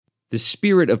The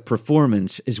spirit of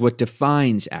performance is what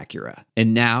defines Acura.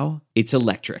 And now, it's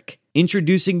electric.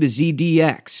 Introducing the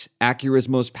ZDX, Acura's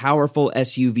most powerful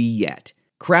SUV yet.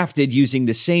 Crafted using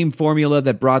the same formula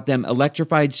that brought them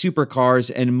electrified supercars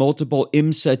and multiple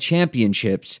IMSA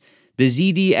championships, the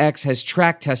ZDX has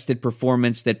track-tested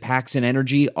performance that packs an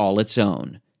energy all its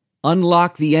own.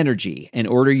 Unlock the energy and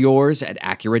order yours at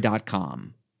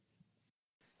Acura.com.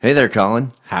 Hey there,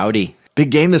 Colin. Howdy. Big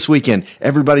game this weekend.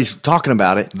 Everybody's talking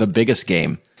about it. The biggest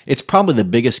game. It's probably the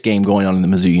biggest game going on in the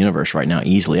Mizzou universe right now,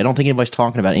 easily. I don't think anybody's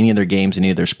talking about any of their games, any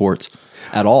of their sports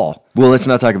at all. Well, let's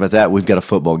not talk about that. We've got a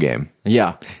football game.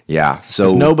 Yeah. Yeah. So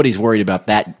nobody's worried about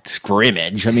that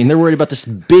scrimmage. I mean, they're worried about this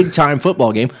big-time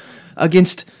football game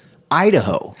against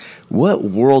Idaho. What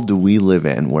world do we live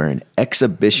in where an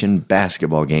exhibition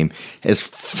basketball game has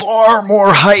far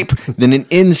more hype than an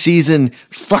in-season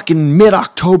fucking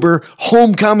mid-October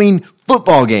homecoming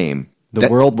football game? The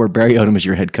world where Barry Odom is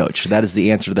your head coach. That is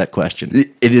the answer to that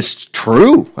question. It is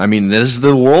true. I mean, this is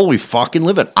the world we fucking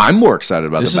live in. I'm more excited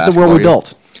about this the is basketball the world we game.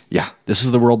 built. Yeah. This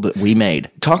is the world that we made.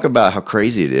 Talk about how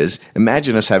crazy it is.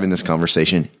 Imagine us having this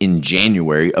conversation in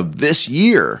January of this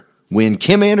year when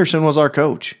Kim Anderson was our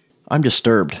coach. I'm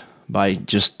disturbed by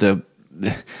just the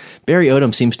Barry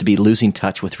Odom seems to be losing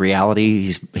touch with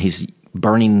reality. He's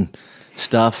burning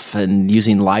stuff and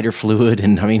using lighter fluid,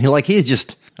 and I mean, he's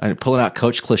just pulling out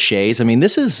coach cliches. I mean,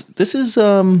 this is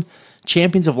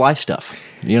champions of life stuff.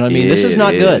 You know what I mean? This is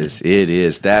not good. It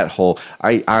is. That whole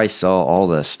I saw all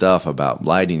the stuff about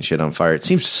lighting shit on fire. It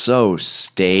seems so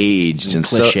staged and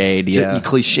cliched,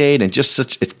 cliched, and just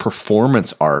such it's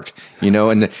performance art, you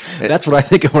know. And that's what I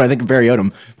think of when I think of Barry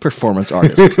Odom, performance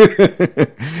artist.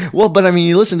 Well, but I mean,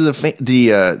 you listen to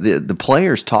the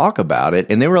players talk about it,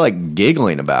 and they were like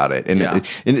giggling about it,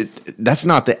 and that's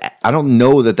not the. I don't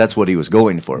know that that's what he was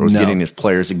going for. It was getting his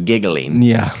players giggling.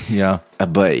 Yeah.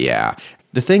 But yeah.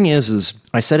 The thing is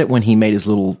I said it when he made his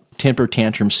little temper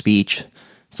tantrum speech.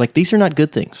 It's like, these are not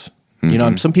good things. Mm-hmm. You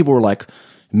know, some people were like, it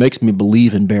makes me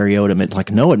believe in Barry Odom.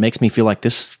 It makes me feel like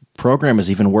this program is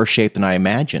even worse shape than I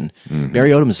imagined. Mm-hmm.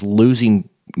 Barry Odom is losing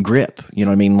grip. You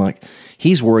know what I mean? Like,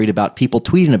 he's worried about people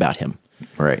tweeting about him.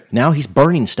 Right. Now he's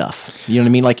burning stuff. You know what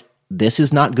I mean? Like, this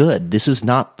is not good. This is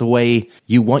not the way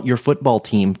you want your football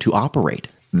team to operate.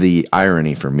 The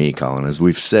irony for me, Colin, is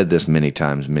we've said this many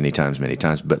times,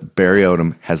 but Barry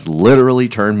Odom has literally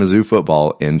turned Mizzou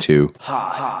football into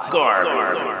hot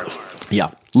garbage.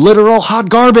 Yeah. Literal hot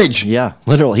garbage. Yeah,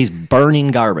 literal. He's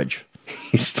burning garbage.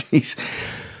 It's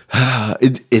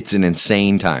an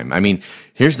insane time. I mean,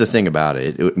 here's the thing about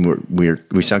it.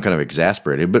 We sound kind of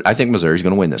exasperated, but I think Missouri's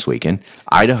going to win this weekend.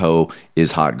 Idaho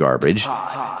is hot garbage.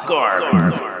 Hot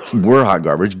garbage. We're hot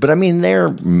garbage, but I mean, they're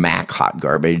MAC hot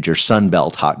garbage or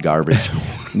Sunbelt hot garbage.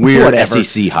 We're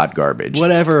SEC hot garbage.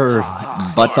 Whatever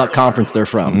buttfuck conference they're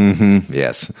from. Mm-hmm.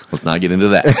 Yes. Let's not get into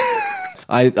that.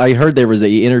 I heard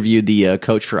they interviewed the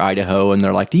coach for Idaho, and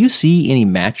they're like, do you see any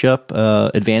matchup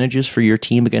advantages for your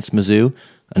team against Mizzou,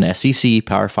 an SEC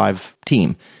Power 5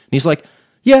 team? And he's like,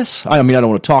 yes. I mean, I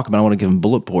don't want to talk about it. I want to give him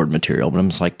bullet board material, but I'm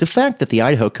just like, the fact that the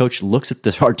Idaho coach looks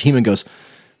at our team and goes,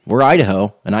 we're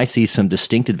Idaho, and I see some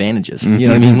distinct advantages. You know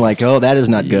what I mean? Like, oh, that is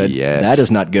not good. Yes. That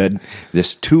is not good.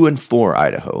 This 2-4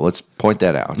 Idaho. Let's point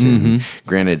that out. Mm-hmm.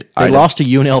 Granted, they lost to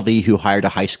UNLV, who hired a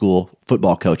high school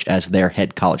football coach as their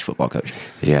head college football coach.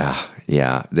 Yeah.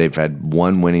 They've had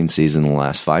one winning season in the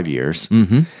last 5 years.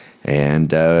 Mm-hmm.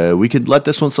 And we could let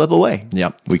this one slip away.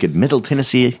 Yep. We could Middle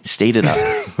Tennessee state it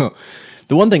up.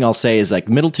 The one thing I'll say is, like,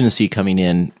 Middle Tennessee coming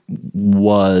in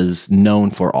was known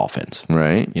for offense.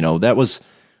 Right. You know,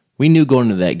 we knew going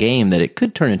into that game that it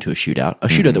could turn into a shootout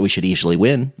that we should easily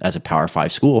win as a Power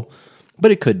 5 school,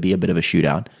 but it could be a bit of a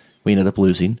shootout. We ended up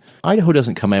losing. Idaho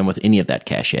doesn't come in with any of that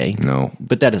cachet. No.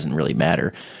 But that doesn't really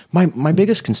matter. My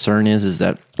biggest concern is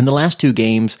that in the last 2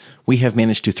 games, we have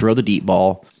managed to throw the deep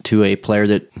ball to a player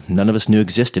that none of us knew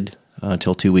existed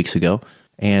until 2 weeks ago.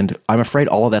 And I'm afraid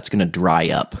all of that's going to dry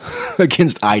up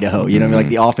against Idaho. You know what I mean? Like,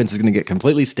 the offense is going to get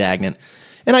completely stagnant.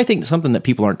 And I think something that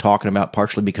people aren't talking about,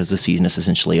 partially because the season is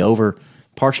essentially over,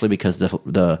 partially because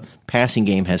the passing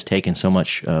game has taken so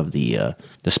much of the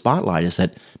spotlight, is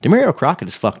that Demario Crockett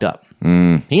is fucked up. He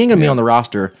ain't going to be on the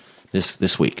roster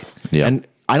this week. Yeah. And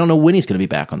I don't know when he's going to be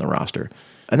back on the roster.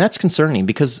 And that's concerning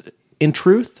because, in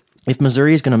truth, if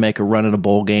Missouri is going to make a run at a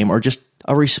bowl game or just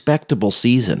a respectable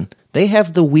season, they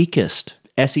have the weakest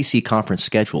SEC conference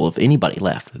schedule of anybody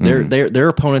left. Mm-hmm. Their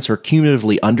opponents are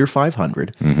cumulatively under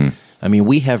 500. Mm-hmm. I mean,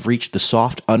 we have reached the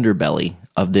soft underbelly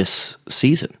of this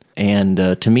season. And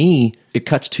to me, it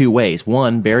cuts 2 ways.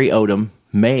 One, Barry Odom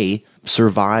may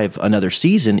survive another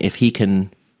season if he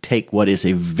can take what is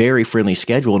a very friendly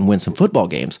schedule and win some football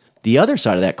games. The other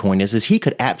side of that coin is he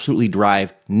could absolutely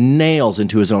drive nails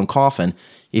into his own coffin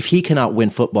if he cannot win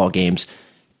football games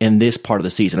in this part of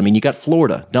the season. I mean, you got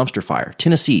Florida, dumpster fire,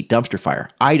 Tennessee, dumpster fire,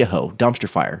 Idaho, dumpster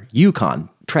fire, UConn,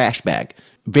 trash bag,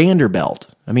 Vanderbilt.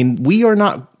 I mean, we are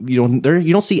not, you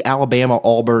don't see Alabama,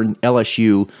 Auburn,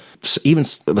 LSU, even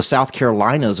the South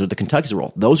Carolinas or the Kentuckys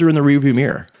roll. Those are in the rearview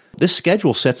mirror. This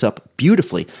schedule sets up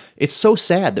beautifully. It's so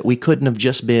sad that we couldn't have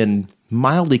just been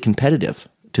mildly competitive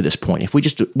to this point. If we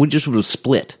just would have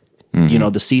split,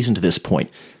 the season to this point,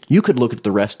 you could look at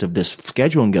the rest of this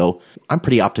schedule and go, I'm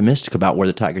pretty optimistic about where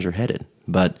the Tigers are headed.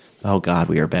 But, oh God,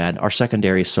 we are bad. Our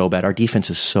secondary is so bad. Our defense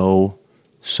is so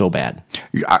bad.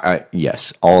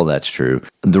 Yes, all of that's true.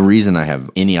 The reason I have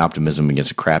any optimism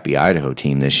against a crappy Idaho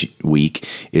team this week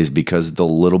is because the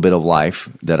little bit of life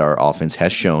that our offense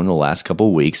has shown the last couple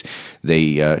of weeks,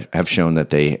 they have shown that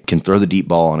they can throw the deep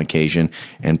ball on occasion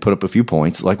and put up a few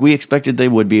points like we expected they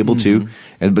would be able to,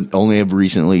 but only have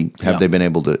recently have they been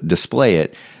able to display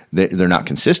it. They're not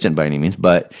consistent by any means,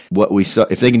 but what we saw,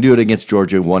 if they can do it against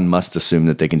Georgia, one must assume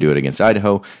that they can do it against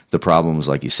Idaho. The problem is,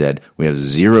 like you said, we have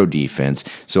zero defense,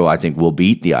 so I think we'll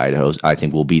beat the Idahos. I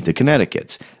think we'll beat the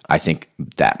Connecticuts. I think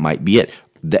that might be it.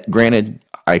 Granted,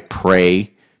 I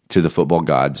pray to the football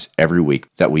gods every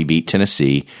week that we beat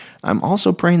Tennessee. I'm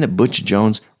also praying that Butch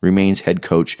Jones remains head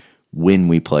coach when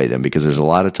we play them, because there's a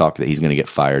lot of talk that he's going to get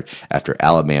fired after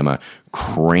Alabama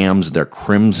crams their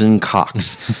crimson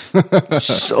cocks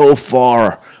so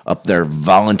far up their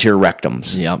volunteer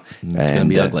rectums. Yep, it's going to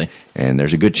be ugly. And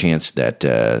there's a good chance that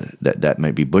that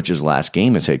might be Butch's last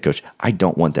game as head coach. I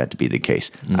don't want that to be the case.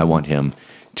 I want him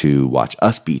to watch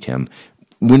us beat him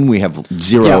when we have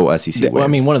zero SEC wins. Well, I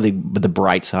mean, one of the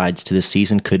bright sides to this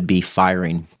season could be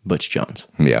firing Butch Jones.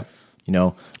 Yeah.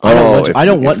 I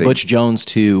don't want Butch Jones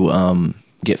to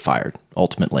get fired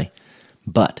ultimately,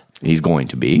 but he's going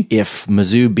to be. If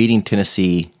Mizzou beating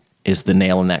Tennessee is the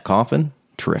nail in that coffin,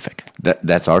 terrific.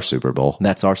 That's our Super Bowl.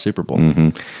 That's our Super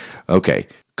Bowl. Okay,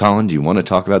 Colin, do you want to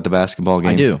talk about the basketball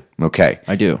game? I do. Okay,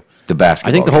 I do. The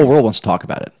basketball. I think the whole world wants to talk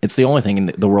about it. It's the only thing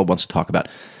the world wants to talk about.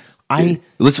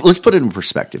 Let's put it in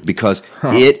perspective, because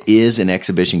it is an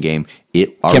exhibition game.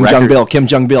 Kim Jong Bil.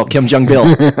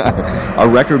 Our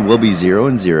record will be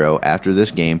 0-0 after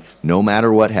this game, no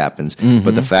matter what happens.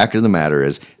 But the fact of the matter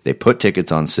is, they put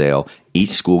tickets on sale. Each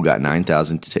school got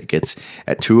 9,000 tickets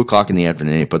at 2:00 in the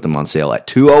afternoon. They put them on sale at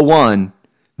 2:01.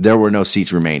 There were no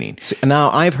seats remaining.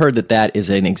 Now, I've heard that is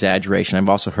an exaggeration. I've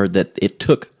also heard that it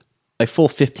took a full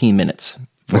 15 minutes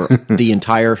for the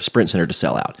entire Sprint Center to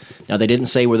sell out. Now, they didn't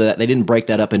say they didn't break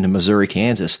that up into Missouri,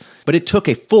 Kansas, but it took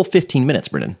a full 15 minutes,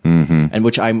 Brennan, and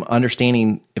which I'm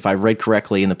understanding, if I read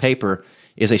correctly in the paper,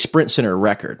 is a Sprint Center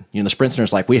record. The Sprint Center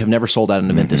is like, we have never sold out an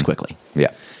event this quickly.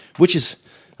 Yeah, which is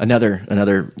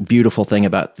another beautiful thing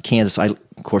about Kansas. I,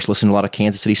 of course, listen to a lot of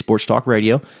Kansas City sports talk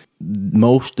radio.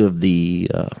 Most of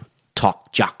the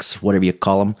talk jocks, whatever you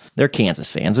call them, they're Kansas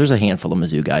fans. There's a handful of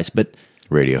Mizzou guys, but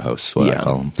radio hosts, what I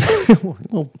call them.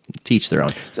 Well, teach their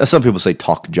own. Some people say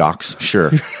talk jocks. Sure.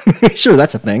 Sure,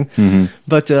 that's a thing.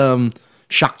 But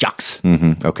shock jocks.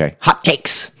 Okay. Hot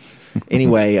takes.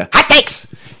 Anyway, hot takes!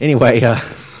 Anyway,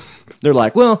 they're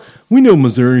like, well, we know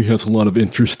Missouri has a lot of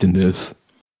interest in this.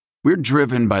 We're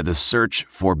driven by the search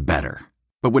for better.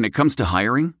 But when it comes to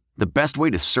hiring, the best way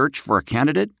to search for a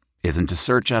candidate isn't to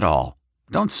search at all.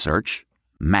 Don't search.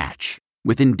 Match.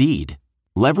 With Indeed.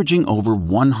 Leveraging over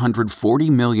 140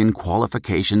 million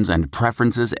qualifications and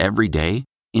preferences every day,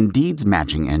 Indeed's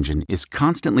matching engine is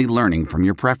constantly learning from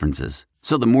your preferences.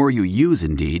 So the more you use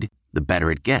Indeed, the better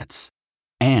it gets.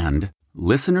 And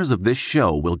listeners of this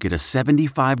show will get a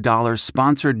 $75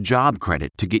 sponsored job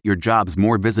credit to get your jobs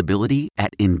more visibility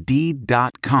at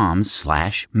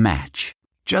Indeed.com/match.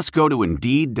 Just go to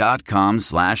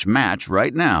Indeed.com/match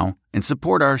right now and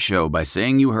support our show by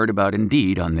saying you heard about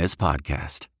Indeed on this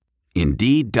podcast.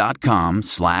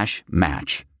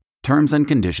 Indeed.com/match. Terms and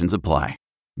conditions apply.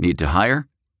 Need to hire?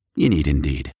 You need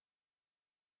Indeed.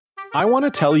 I want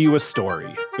to tell you a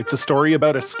story. It's a story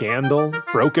about a scandal,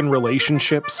 broken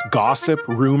relationships, gossip,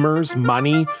 rumors,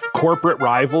 money, corporate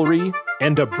rivalry,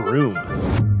 and a broom.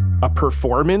 A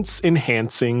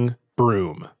performance-enhancing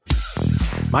broom.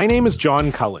 My name is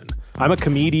John Cullen. I'm a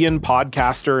comedian,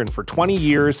 podcaster, and for 20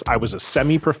 years, I was a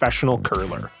semi-professional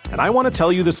curler. And I want to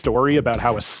tell you the story about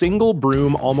how a single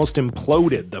broom almost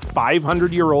imploded the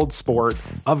 500-year-old sport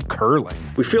of curling.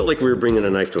 We feel like we were bringing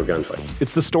a knife to a gunfight.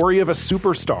 It's the story of a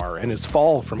superstar and his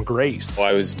fall from grace. Well,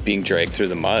 I was being dragged through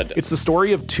the mud. It's the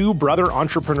story of two brother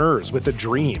entrepreneurs with a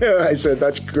dream. I said,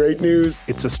 that's great news.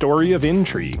 It's a story of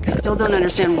intrigue. I still don't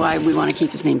understand why we want to keep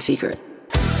his name secret.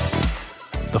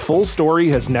 The full story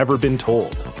has never been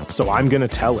told, so I'm going to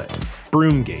tell it.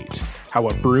 Broomgate, how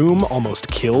a broom almost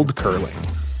killed curling.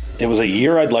 It was a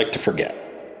year I'd like to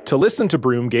forget. To listen to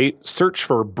Broomgate, search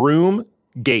for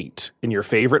Broomgate in your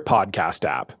favorite podcast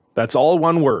app. That's all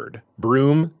one word,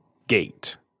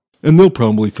 Broomgate. And they'll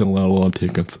probably fill out a lot of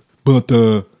tickets. But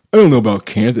I don't know about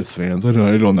Kansas fans. I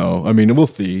don't know. I mean, we'll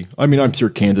see. I mean, I'm sure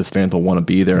Kansas fans will want to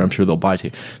be there. I'm sure they'll buy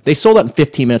tickets. They sold out in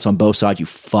 15 minutes on both sides, you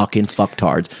fucking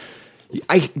fucktards.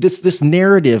 This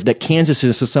narrative that Kansas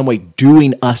is in some way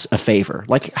doing us a favor.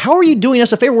 Like, how are you doing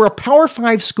us a favor? We're a Power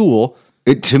 5 school.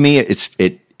 To me,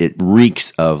 it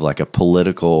reeks of like a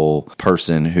political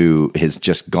person who has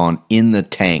just gone in the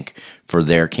tank for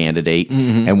their candidate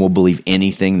and will believe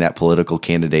anything that political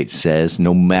candidate says,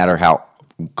 no matter how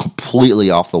completely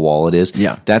off the wall it is.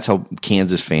 Yeah. That's how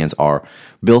Kansas fans are.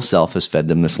 Bill Self has fed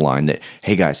them this line that,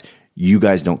 hey guys, you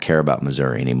guys don't care about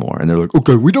Missouri anymore. And they're like,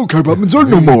 okay, we don't care about Missouri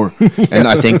no more. And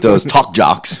I think those talk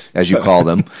jocks, as you call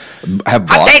them, have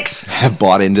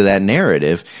bought into that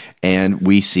narrative. And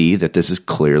we see that this is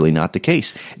clearly not the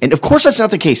case. And of course that's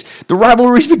not the case. The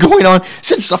rivalry's been going on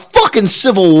since the fucking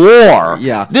Civil War.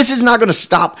 Yeah. This is not going to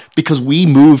stop because we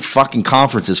moved fucking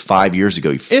conferences 5 years ago,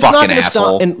 you It's fucking not going to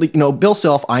asshole. stop. And, Bill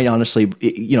Self, I honestly,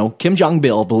 Kim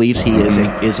Jong-Bill believes he is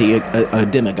a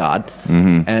demigod.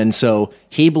 And so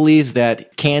he believes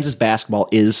that Kansas basketball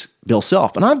is Bill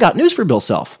Self. And I've got news for Bill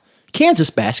Self. Kansas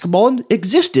basketball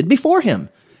existed before him.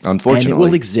 Unfortunately. And it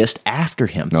will exist after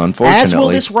him. Unfortunately. As will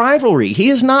this rivalry. He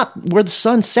is not where the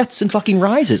sun sets and fucking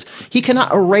rises. He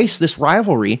cannot erase this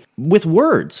rivalry with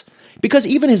words. Because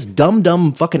even his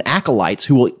dumb fucking acolytes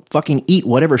who will fucking eat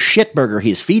whatever shitburger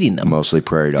he's feeding them Mostly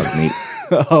prairie dog meat.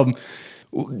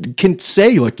 can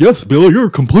say, like, Yes, Bill, you're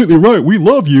completely right. We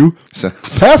love you.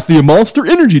 Pass the Monster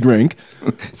energy drink.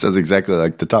 Sounds exactly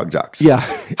like the talk jocks. yeah.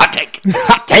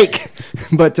 Hot take.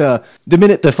 But the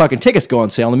minute the fucking tickets go on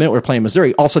sale, the minute we're playing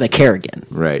Missouri, all of a sudden they care again.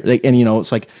 Right. And,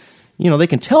 it's like, they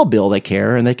can tell Bill they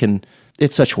care, and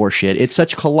it's such horseshit. It's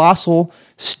such colossal,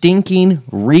 stinking,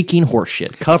 reeking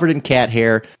horseshit, covered in cat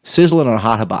hair, sizzling on a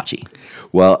hot hibachi.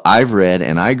 Well, I've read,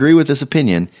 and I agree with this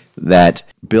opinion, that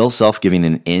Bill Self giving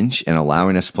an inch and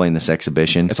allowing us to play in this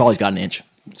exhibition. That's all he's got, an inch.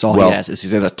 That's all Well, he has. He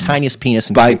has the tiniest penis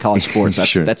in college sports. That's,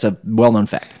 Sure. that's a well-known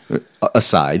fact.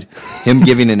 Aside, him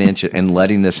giving an inch and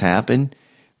letting this happen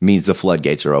means the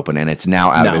floodgates are open and it's now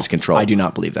out of his control. I do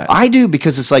not believe that. I do,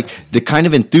 because it's like the kind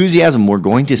of enthusiasm we're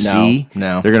going to see.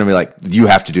 No. They're going to be like, you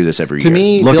have to do this every To year.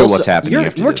 me, Look Bill, at what's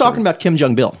happening. We're talking about Kim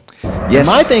Jong-Bill. Yes.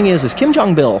 My thing is Kim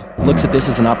Jong-Bill looks at this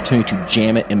as an opportunity to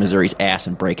jam it in Missouri's ass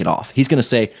and break it off. He's going to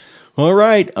say, all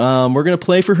right, we're going to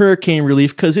play for hurricane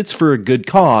relief because it's for a good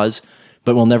cause,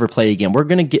 but we'll never play again. We're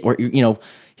going to get,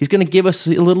 he's going to give us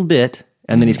a little bit,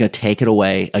 and then he's going to take it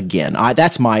away again.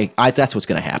 That's what's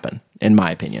going to happen, in my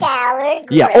opinion.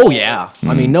 Yeah. Oh, yeah.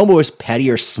 I mean, no more is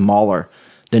petty or smaller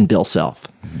than Bill Self.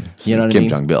 You know what I mean? Kim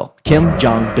Jong-Bill. Kim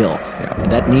Jong-Bill. Yeah.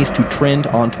 And that needs to trend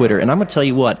on Twitter. And I'm going to tell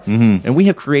you what, and we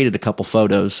have created a couple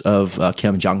photos of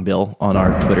Kim Jong-Bill on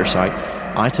our Twitter site.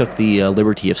 I took the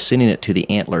liberty of sending it to the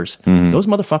Antlers. Those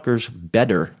motherfuckers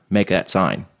better make that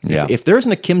sign. Yeah. If there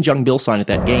isn't a Kim Jong-Bill sign at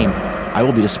that game, I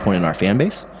will be disappointed in our fan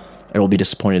base. I will be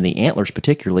disappointed in the Antlers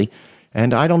particularly.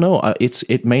 And I don't know.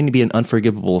 It may be an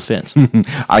unforgivable offense.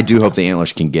 I do hope the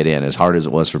Antlers can get in. As hard as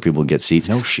it was for people to get seats.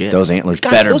 No shit. Those Antlers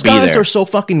God, better those be there. guys are so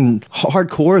fucking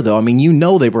hardcore, though. I mean,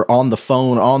 they were on the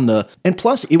phone, and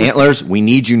plus it was Antlers, we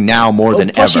need you now more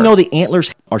than plus, ever. the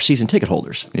Antlers are season ticket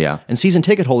holders. Yeah. And season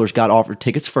ticket holders got offered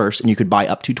tickets first, and you could buy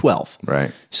up to 12.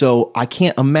 Right. So I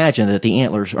can't imagine that the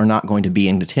Antlers are not going to be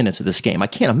in attendance at this game. I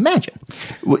can't imagine.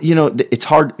 Well, it's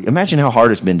hard. Imagine how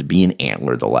hard it's been to be an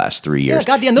Antler the last 3 years. Yeah,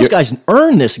 goddamn, those guys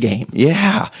earned this game.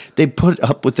 Yeah, they put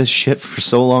up with this shit for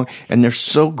so long, and they're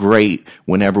so great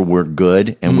whenever we're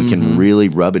good and we can really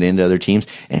rub it into other teams,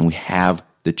 and we have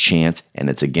the chance, and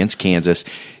it's against Kansas.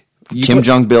 Kim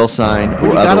Jong-Bill sign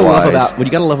or otherwise. What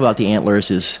you got to love about the Antlers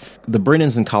is the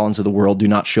Brennans and Collins of the world do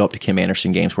not show up to Kim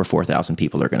Anderson games where 4,000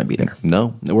 people are going to be there. No.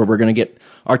 Where we're going to get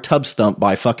our tubs thumped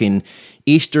by fucking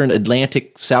Eastern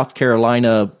Atlantic, South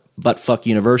Carolina, buttfuck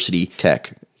University.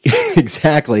 Tech.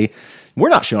 Exactly. We're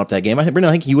not showing up that game. I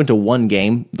think you went to one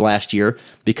game last year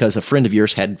because a friend of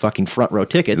yours had fucking front row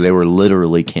tickets. They were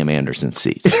literally Kim Anderson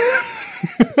seats.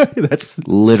 That's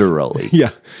literally.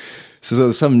 Yeah.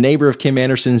 So some neighbor of Kim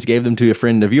Anderson's gave them to a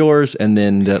friend of yours, and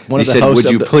then one of the said, hosts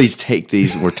would you please take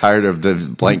these? We're tired of the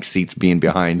blank seats being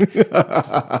behind.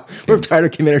 We're tired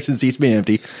of Kim Anderson's seats being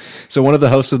empty. So one of the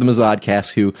hosts of the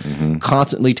Mizzou who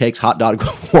constantly takes hot dog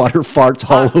water farts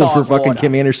all over fucking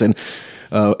Kim Anderson,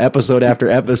 episode after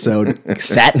episode,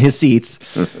 sat in his seats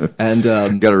and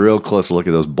got a real close look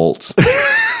at those bolts.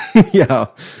 Yeah,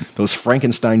 those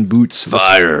Frankenstein boots.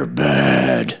 Fire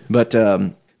bad. But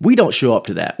we don't show up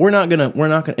to that. We're not gonna,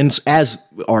 and as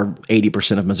are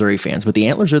 80% of Missouri fans, but the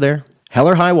Antlers are there. Hell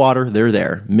or high water, they're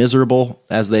there. Miserable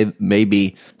as they may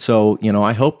be. So,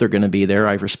 I hope they're going to be there.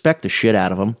 I respect the shit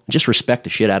out of them. Just respect the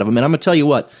shit out of them. And I'm going to tell you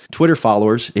what, Twitter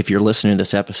followers, if you're listening to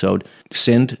this episode,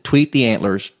 tweet the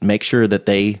Antlers. Make sure that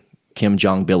they Kim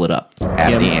Jong Bill it up. At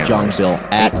Kim the Antlers. Jong Bill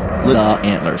at the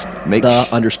Antlers.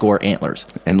 _ Antlers.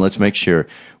 And let's make sure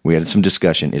we had some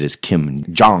discussion. It is Kim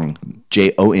Jong,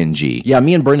 Jong. Yeah,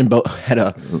 me and Brendan both had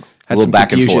a little back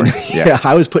confusion. and forth. Yeah,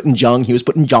 I was putting Jung, he was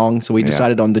putting Jong, so we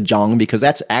decided on the Jong because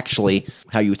that's actually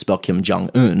how you would spell Kim Jong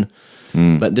Un.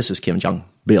 But this is Kim Jong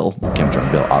Bill. Kim Jong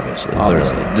Bill, obviously.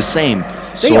 The same.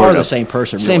 They are the same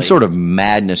person. Same really. sort of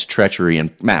madness, treachery,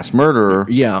 and mass murderer.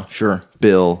 Yeah, sure.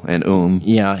 Bill and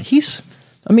Yeah,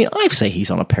 I say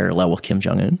he's on a parallel with Kim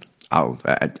Jong Un. Oh,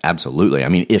 absolutely. I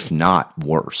mean, if not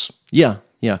worse. Yeah.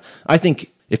 I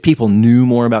think if people knew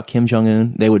more about Kim Jong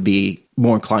Un, they would be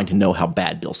more inclined to know how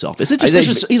bad Bill Self is.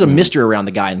 He's a mystery around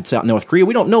the guy in South North Korea.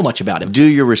 We don't know much about him. Do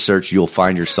your research. You'll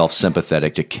find yourself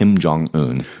sympathetic to Kim Jong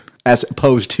Un. As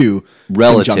opposed to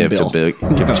relative to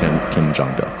Kim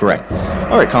Jong Bill. Correct.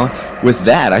 All right, Colin. With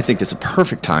that, I think it's a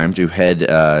perfect time to head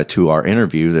to our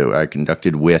interview that I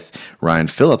conducted with Ryan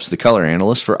Phillips, the color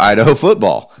analyst for Idaho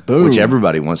football, which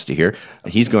everybody wants to hear.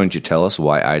 He's going to tell us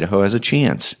why Idaho has a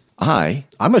chance. I'm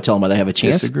going to tell them why they have a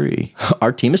chance. Disagree.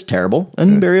 Our team is terrible,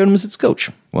 and Barry Odom is its coach.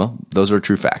 Well, those are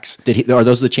true facts. Are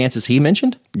those the chances he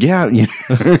mentioned? Yeah,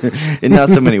 in not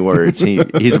so many words.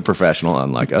 He's a professional,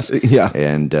 unlike us. Yeah,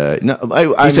 and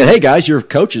he said, "Hey guys, your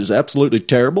coach is absolutely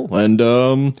terrible, and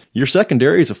your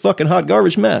secondary is a fucking hot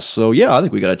garbage mess. So yeah, I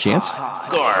think we got a chance."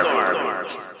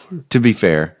 To be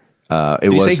fair,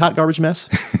 did he say hot garbage mess?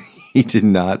 He did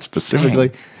not specifically.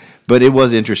 Dang. But it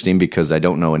was interesting because I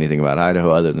don't know anything about Idaho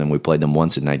other than we played them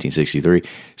once in 1963.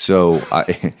 So I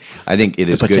think it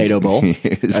is the Potato Bowl,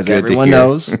 as everyone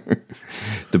knows.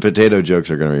 The potato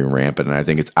jokes are going to be rampant, and I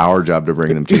think it's our job to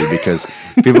bring them to you because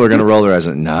people are going to roll their eyes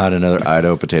at not another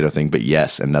Idaho potato thing, but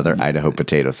yes, another Idaho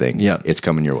potato thing. Yeah, it's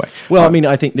coming your way. Well,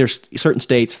 I think there's certain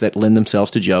states that lend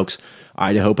themselves to jokes.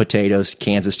 Idaho potatoes,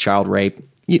 Kansas child rape.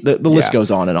 The list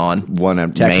goes on and on.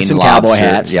 Texas Maine and lobster, cowboy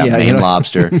hats. Maine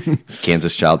lobster,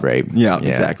 Kansas child rape. Yeah,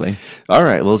 exactly. All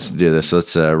right, let's do this.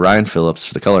 Let's Ryan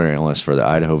Phillips, the color analyst for the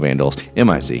Idaho Vandals,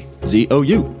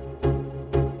 MIZZOU.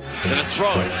 Gonna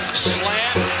throw it.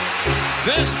 Slant.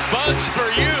 This bug's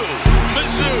for you,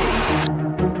 Mizzou.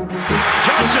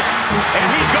 Johnson,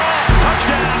 and he's gone.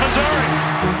 Touchdown, Missouri.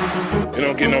 You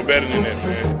don't get no better than that,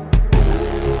 man.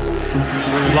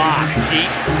 Lock deep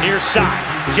near side.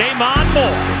 Jamon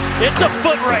Moore. It's a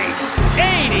foot race.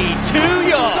 82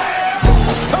 yards.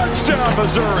 Touchdown,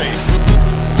 Missouri.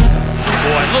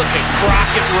 Boy, look at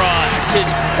Crockett run. It's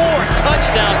his 4th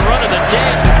touchdown run of the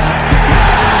day.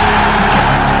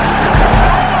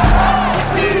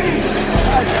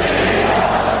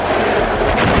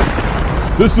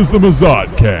 This is the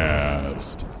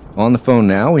Mizzou-cast. On the phone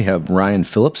now, we have Ryan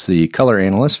Phillips, the color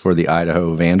analyst for the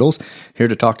Idaho Vandals, here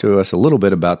to talk to us a little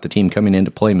bit about the team coming in to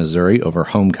play Missouri over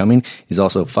homecoming. He's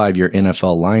also a 5-year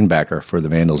NFL linebacker for the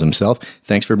Vandals himself.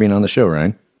 Thanks for being on the show,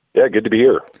 Ryan. Yeah, good to be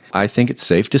here. I think it's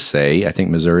safe to say, I think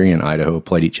Missouri and Idaho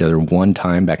played each other one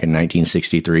time back in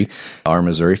 1963. Our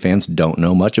Missouri fans don't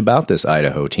know much about this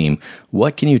Idaho team.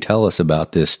 What can you tell us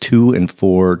about this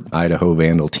 2-4 Idaho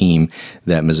Vandal team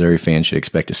that Missouri fans should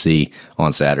expect to see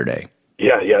on Saturday?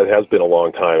 Yeah, it has been a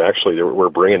long time. Actually, we're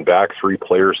bringing back 3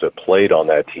 players that played on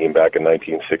that team back in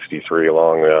 1963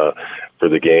 along for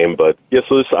the game. But yeah,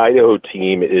 so this Idaho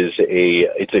team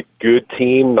it's a good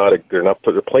team.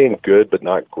 They're playing good, but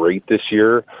not great this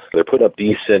year. They're putting up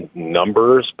decent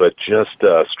numbers, but just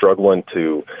struggling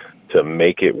to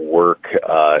make it work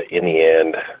in the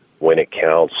end when it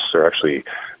counts. They're actually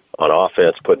on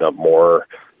offense putting up more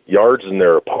yards than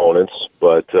their opponents,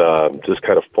 but just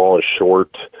kind of falling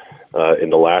short in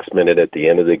the last minute at the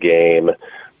end of the game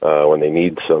when they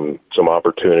need some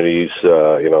opportunities.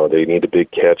 They need a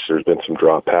big catch. There's been some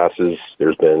drop passes.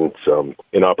 There's been some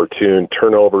inopportune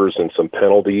turnovers and some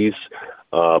penalties.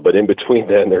 But in between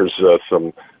then, there's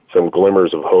some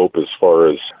glimmers of hope as far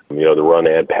as, the run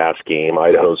and pass game.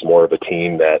 Idaho's more of a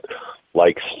team that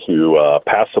likes to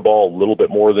pass the ball a little bit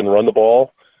more than run the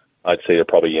ball. I'd say they're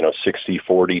probably,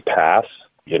 60-40 pass.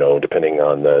 Depending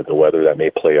on the weather, that may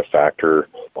play a factor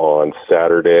on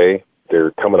Saturday.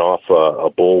 They're coming off a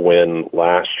bowl win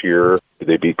last year.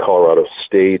 They beat Colorado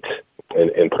State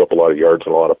and put up a lot of yards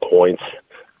and a lot of points.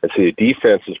 I'd say the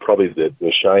defense is probably the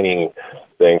shining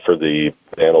thing for the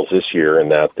Vandals this year in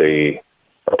that they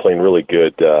are playing really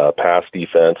good pass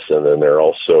defense, and then they're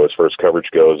also, as far as coverage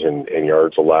goes, in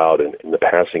yards allowed in the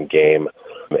passing game,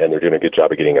 and they're doing a good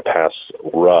job of getting a pass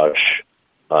rush,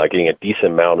 getting a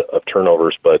decent amount of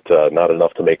turnovers, but not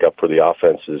enough to make up for the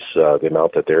offenses, the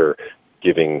amount that they're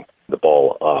giving the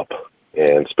ball up.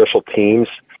 And special teams,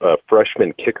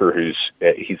 freshman kicker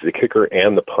he's the kicker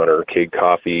and the punter, Cade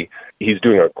Coffey. He's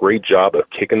doing a great job of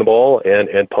kicking the ball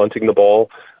and punting the ball.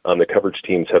 The coverage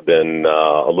teams have been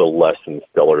a little less than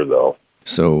stellar, though.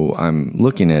 So I'm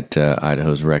looking at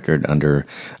Idaho's record under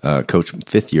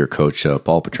fifth-year coach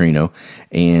Paul Petrino,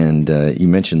 and you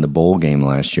mentioned the bowl game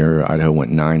last year. Idaho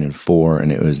went 9-4,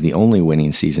 and it was the only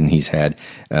winning season he's had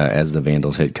as the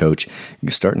Vandals head coach.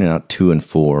 Starting out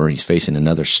 2-4, he's facing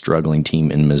another struggling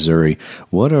team in Missouri.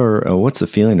 What's the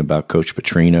feeling about Coach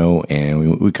Petrino?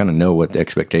 And we kind of know what the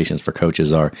expectations for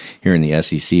coaches are here in the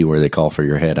SEC, where they call for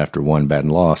your head after one bad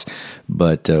loss.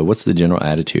 But what's the general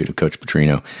attitude of Coach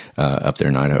Petrino up there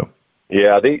in Idaho?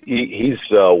 Yeah, he's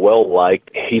well-liked.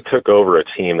 He took over a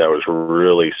team that was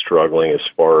really struggling as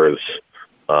far as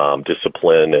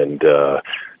discipline, and they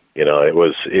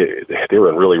were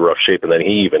in really rough shape. And then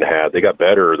they got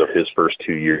better his first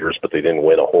 2 years, but they didn't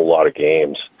win a whole lot of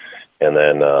games. And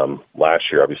then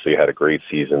last year, obviously, had a great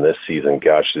season. This season,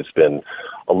 gosh, it's been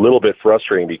a little bit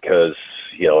frustrating because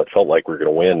it felt like we were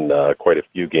going to win quite a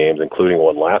few games, including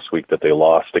one last week that they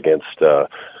lost against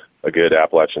a good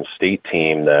Appalachian State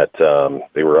team that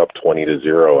they were up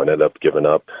 20-0 and ended up giving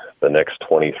up the next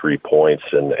 23 points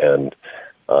and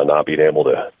not being able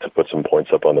to put some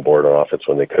points up on the board on offense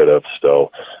when they could have.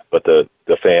 So, but the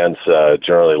fans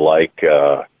generally like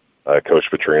Coach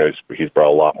Petrino. He's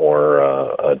brought a lot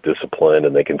more discipline,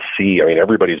 and they can see. I mean,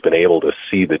 everybody's been able to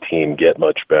see the team get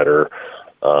much better.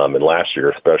 And last year,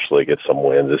 especially, get some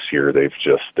wins. This year,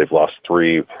 they've lost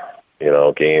 3.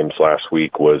 Games. Last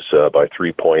week was by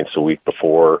 3 points. A week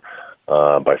before,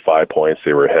 by 5 points.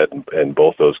 They were ahead in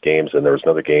both those games. And there was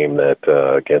another game that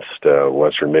against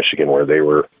Western Michigan where they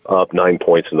were up 9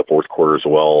 points in the fourth quarter as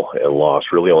well and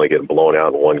lost. Really only getting blown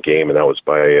out in one game, and that was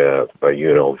by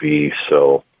UNLV.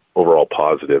 So overall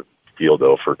positive feel,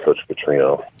 though, for Coach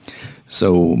Petrino.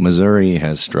 So Missouri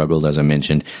has struggled, as I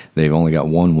mentioned. They've only got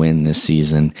one win this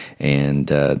season, and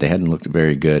they hadn't looked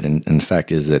very good. And the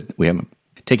fact is that we haven't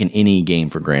taken any game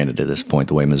for granted at this point,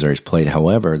 the way Missouri's played.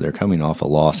 However, they're coming off a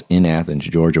loss in Athens,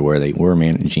 Georgia, where they were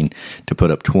managing to put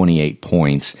up 28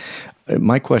 points.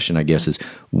 My question, I guess, is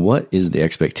what is the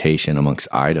expectation amongst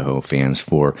Idaho fans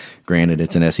for, granted,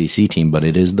 it's an SEC team, but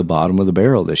it is the bottom of the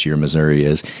barrel this year, Missouri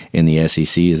is, in the SEC.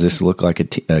 Does this look like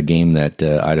a game that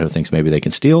Idaho thinks maybe they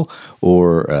can steal,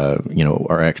 or,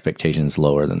 are expectations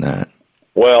lower than that?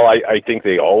 Well, I think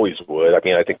they always would. I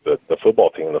mean, I think the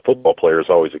football team, the football players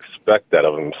always expect that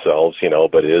of themselves,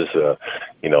 but it is a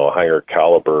higher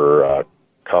caliber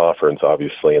conference,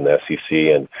 obviously, in the SEC.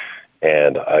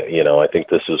 And I think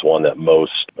this is one that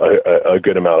a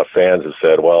good amount of fans have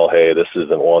said, well, hey, this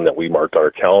isn't one that we marked on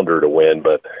our calendar to win,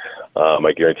 but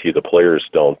I guarantee you the players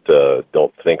don't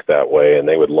think that way, and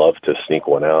they would love to sneak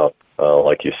one out.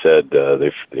 Like you said,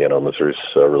 Missouri's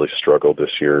really struggled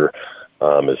this year.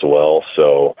 As well.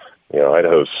 So,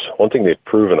 Idaho's one thing they've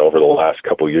proven over the last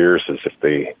couple of years is if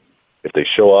they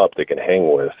show up, they can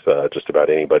hang with just about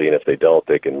anybody, and if they don't,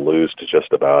 they can lose to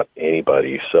just about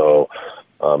anybody. So,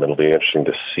 it'll be interesting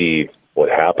to see what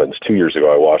happens. 2 years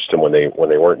ago, I watched them when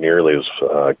they weren't nearly as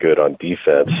good on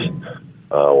defense.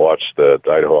 Watched the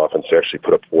Idaho offense actually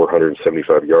put up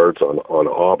 475 yards on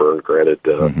Auburn. Granted,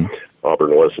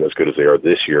 Auburn wasn't as good as they are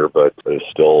this year, but it's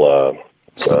still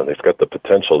they've got the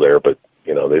potential there. But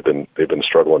they've been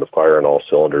struggling to fire on all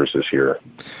cylinders this year.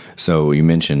 So you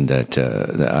mentioned that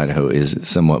Idaho is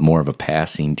somewhat more of a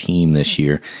passing team this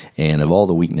year, and of all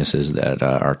the weaknesses that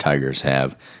our Tigers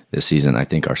have this season, I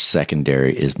think our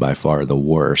secondary is by far the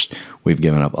worst. We've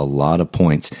given up a lot of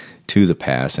points to the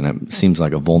pass, and it seems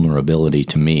like a vulnerability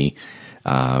to me.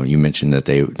 You mentioned that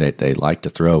they like to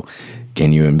throw.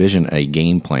 Can you envision a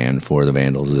game plan for the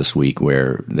Vandals this week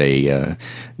where they,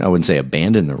 I wouldn't say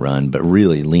abandon the run, but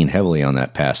really lean heavily on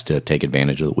that pass to take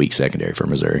advantage of the weak secondary for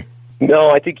Missouri?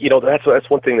 No, I think that's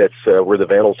one thing that's where the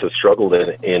Vandals have struggled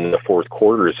in the fourth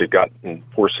quarter is they've gotten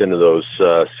forced into those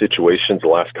situations the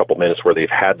last couple minutes where they've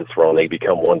had to throw and they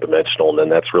become one-dimensional, and then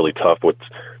that's really tough. What's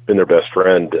been their best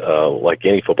friend, like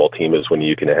any football team, is when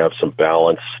you can have some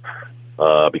balance.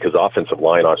 Because offensive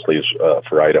line, honestly,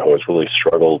 for Idaho has really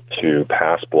struggled to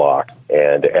pass block.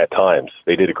 And at times,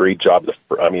 they did a great job,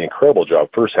 incredible job,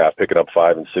 first half, picking up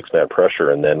 5- and 6-man pressure,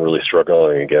 and then really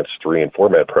struggling against 3- and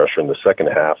 4-man pressure in the second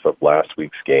half of last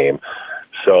week's game.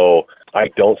 So I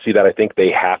don't see that. I think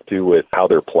they have to, with how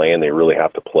they're playing, they really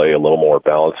have to play a little more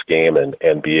balanced game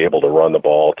and be able to run the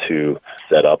ball to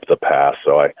set up the pass.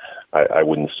 So I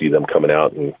wouldn't see them coming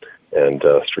out and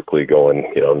strictly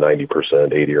going,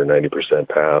 90%, 80 or 90%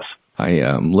 pass. I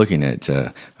am looking at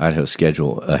Idaho's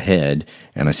schedule ahead,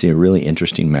 and I see a really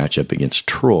interesting matchup against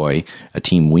Troy, a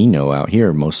team we know out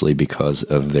here mostly because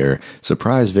of their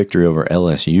surprise victory over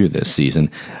LSU this season.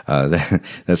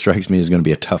 That strikes me as going to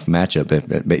be a tough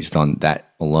matchup based on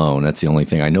that alone. That's the only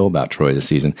thing I know about Troy this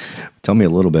season. Tell me a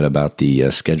little bit about the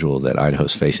schedule that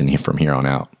Idaho's facing from here on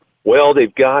out. Well,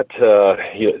 they've got,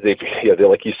 like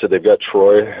you said, they've got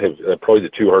Troy. Probably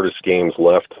the two hardest games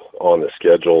left on the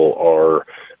schedule are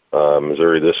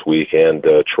Missouri this week and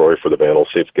Troy for the Vandals.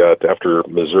 They've got, after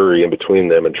Missouri, in between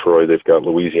them and Troy, they've got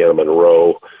Louisiana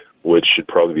Monroe, which should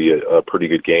probably be a pretty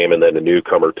good game, and then a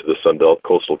newcomer to the Sun Belt,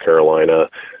 Coastal Carolina,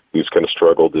 who's kind of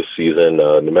struggled this season,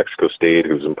 New Mexico State,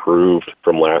 who's improved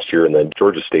from last year, and then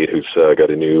Georgia State, who's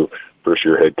got a new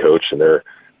first-year head coach, and they're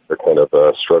kind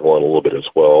of struggling a little bit as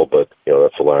well. But,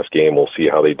 that's the last game. We'll see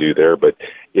how they do there. But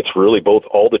it's really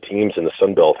all the teams in the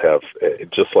Sun Belt have,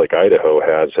 just like Idaho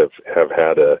have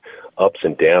had ups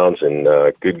and downs and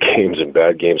good games and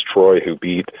bad games. Troy, who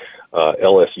beat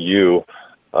LSU,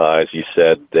 as you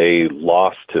said, they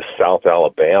lost to South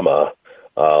Alabama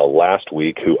last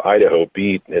week, who Idaho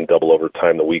beat in double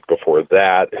overtime the week before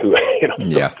that.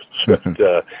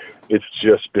 It's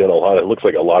just been it looks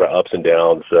like a lot of ups and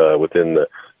downs within the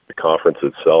conference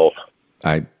itself.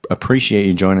 I appreciate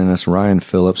you joining us, Ryan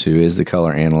Phillips, who is the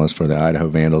color analyst for the Idaho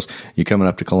Vandals. You coming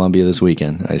up to Columbia this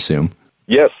weekend, I assume?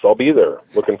 Yes, I'll be there.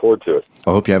 Looking forward to it.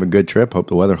 I hope you have a good trip. Hope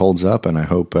the weather holds up, and I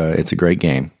hope it's a great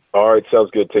game. All right,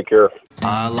 sounds good. Take care.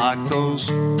 I like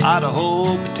those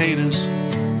Idaho potatoes.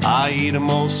 I eat them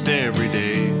most every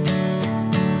day.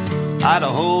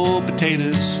 Idaho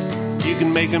potatoes, you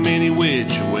can make them any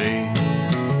which way.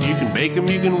 You can bake them,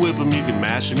 you can whip them, you can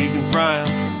mash them, you can fry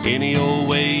them, any old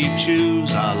way you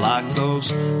choose. I like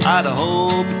those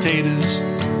Idaho potatoes.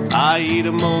 I eat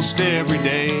them most every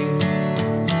day.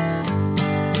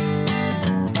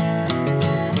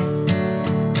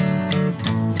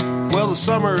 Well, the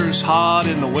summer's hot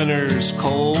and the winter's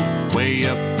cold, way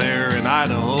up there in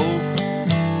Idaho.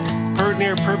 Pert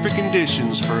near perfect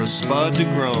conditions for a spud to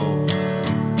grow.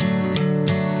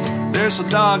 They're so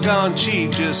doggone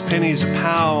cheap, just pennies a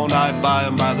pound. I buy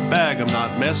them by the bag, I'm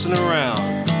not messing around.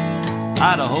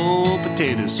 Idaho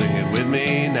potatoes, sing it with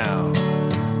me now.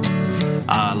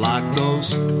 I like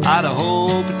those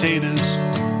Idaho potatoes.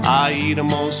 I eat them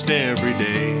most every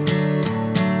day.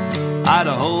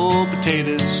 Idaho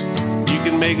potatoes, you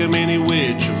can make them any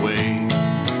which way.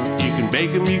 You can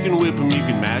bake them, you can whip them, you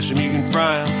can mash them, you can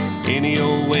fry them, any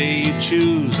old way you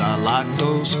choose. I like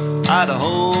those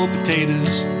Idaho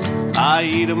potatoes. I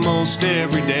eat them most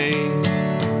every day.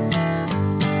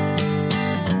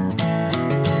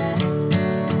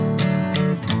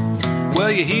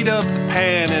 Well, you heat up the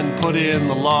pan and put in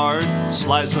the lard.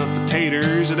 Slice up the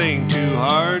taters, it ain't too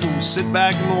hard. And sit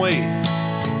back and wait,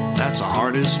 that's the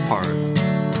hardest part.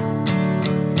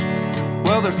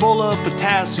 Well, they're full of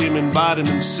potassium and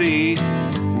vitamin C,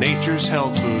 nature's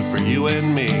health food for you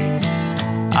and me.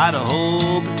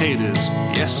 Idaho potatoes,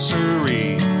 yes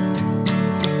sirree.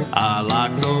 I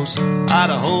like those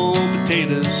Idaho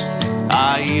potatoes.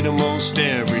 I eat them most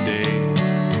every day.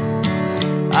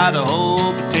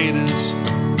 Idaho potatoes,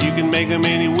 you can make them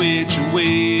any which way.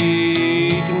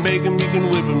 You can bake them, you can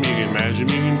whip them, you can mash them,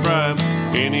 you can fry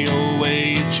them, any old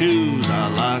way you choose. I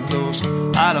like those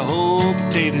Idaho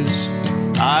potatoes.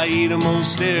 I eat them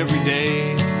most every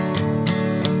day.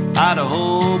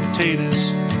 Idaho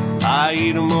potatoes, I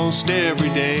eat them most every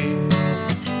day.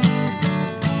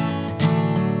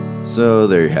 So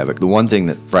there you have it. The one thing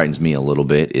that frightens me a little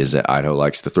bit is that Idaho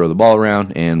likes to throw the ball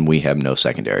around, and we have no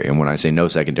secondary. And when I say no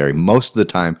secondary, most of the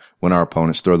time when our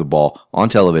opponents throw the ball on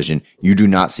television, you do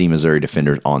not see Missouri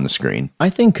defenders on the screen. I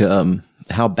think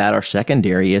how bad our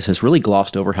secondary is has really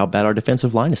glossed over how bad our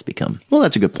defensive line has become. Well,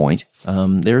 that's a good point.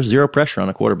 There's zero pressure on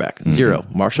a quarterback. Mm-hmm. Zero.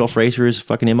 Marshall Frazier is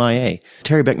fucking MIA.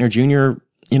 Terry Beckner Jr.,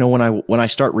 when I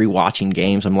start rewatching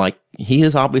games, I'm like, he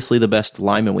is obviously the best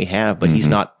lineman we have, but he's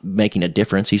not making a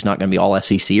difference. He's not going to be all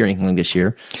SEC or anything this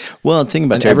year. Well, the thing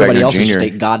about Terry everybody Beckner else Jr. is just a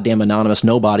goddamn anonymous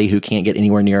nobody who can't get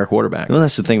anywhere near a quarterback. Well,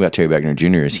 that's the thing about Terry Beckner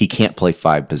Jr. is he can't play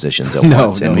 5 positions at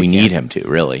once, and we need him to,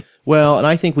 really. Well, and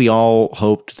I think we all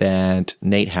hoped that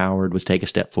Nate Howard would take a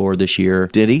step forward this year.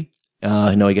 Did he?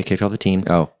 No, he got kicked off the team.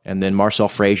 Oh. And then Marcel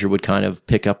Frazier would kind of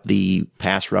pick up the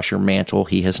pass rusher mantle.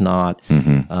 He has not.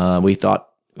 Mm-hmm. We thought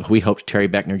we hoped Terry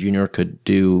Beckner Jr. could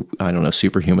do, I don't know,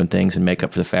 superhuman things and make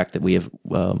up for the fact that we have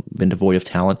been devoid of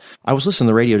talent. I was listening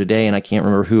to the radio today, and I can't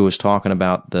remember who was talking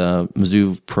about the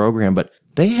Mizzou program, but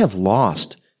they have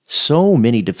lost so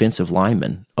many defensive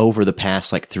linemen over the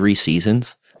past 3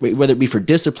 seasons, whether it be for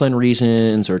discipline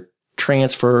reasons or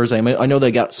transfers. I mean, I know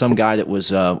they got some guy that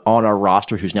was on our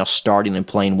roster who's now starting and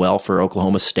playing well for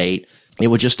Oklahoma State. It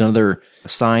was just another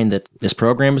sign that this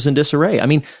program is in disarray. I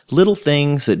mean, little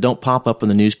things that don't pop up in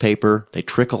the newspaper, they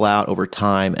trickle out over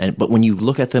time. But when you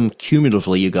look at them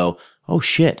cumulatively, you go, oh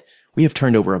shit, we have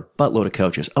turned over a buttload of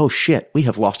coaches. Oh shit, we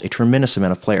have lost a tremendous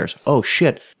amount of players. Oh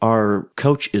shit, our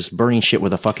coach is burning shit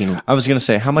with a fucking... I was going to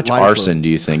say, how much arson do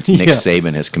you think Nick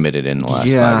Saban has committed in the last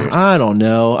 5 years? I don't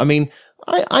know. I mean,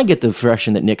 I get the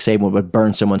impression that Nick Saban would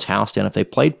burn someone's house down if they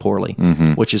played poorly,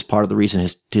 which is part of the reason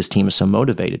his team is so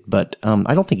motivated. But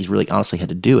I don't think he's really honestly had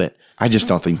to do it. I just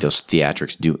don't think those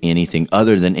theatrics do anything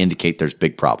other than indicate there's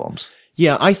big problems.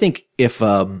 Yeah, I think if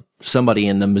somebody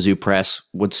in the Mizzou press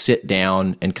would sit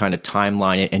down and kind of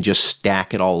timeline it and just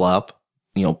stack it all up,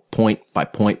 point by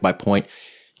point by point,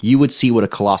 you would see what a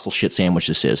colossal shit sandwich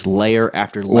this is, layer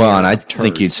after layer. Well, and I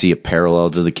think you'd see a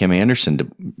parallel to the Kim Anderson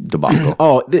debacle.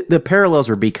 Oh, the parallels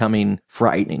are becoming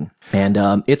frightening. And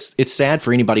it's sad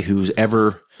for anybody who's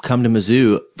ever come to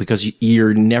Mizzou, because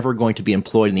you're never going to be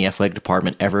employed in the athletic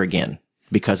department ever again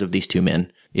because of these two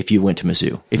men if you went to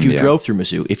Mizzou. If you drove through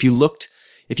Mizzou,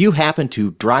 if you happen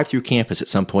to drive through campus at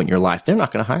some point in your life, they're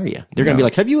not going to hire you. They're going to be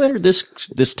like, have you entered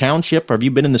this township, or have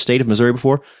you been in the state of Missouri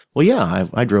before? Well, yeah,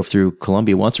 I drove through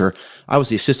Columbia once, or I was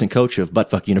the assistant coach of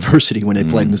Buttfuck University when they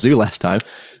played Mizzou last time.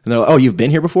 And they're like, oh, you've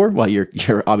been here before? Well,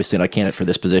 you're obviously not a candidate for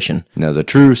this position. No, the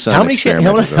true son how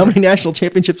many national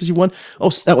championships have you won?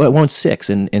 Oh, I won 6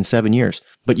 in 7 years.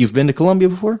 But you've been to Columbia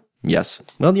before? Yes.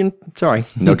 Well, sorry.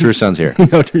 No true sons here.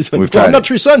 No true sons. I'm not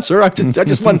true son, sir. I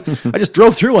just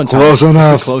drove through one time.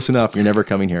 Close enough. You're never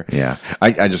coming here. Yeah.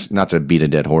 I just, not to beat a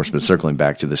dead horse, but circling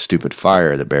back to the stupid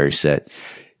fire that Barry set,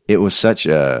 it was such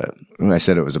when I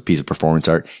said it was a piece of performance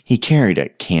art, he carried a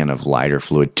can of lighter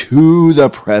fluid to the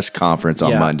press conference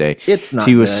on Monday. It's not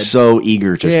He good. was so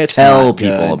eager to tell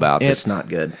people about this. It's not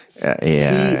good.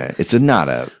 It's not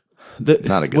a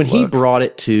good when look. He brought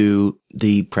it to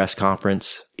the press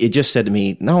conference, it just said to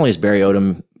me, not only is Barry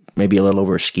Odom maybe a little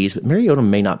over his skis, but Barry Odom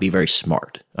may not be very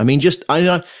smart. I mean,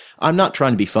 I'm not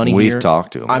trying to be funny here. We've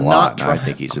talked to him a lot, and I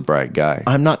think he's a bright guy.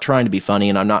 I'm not trying to be funny,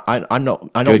 and I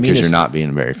don't Good, mean because you're not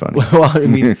being very funny. Well, I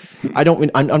mean,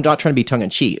 I'm not trying to be tongue in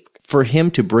cheek. For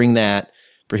him to bring that,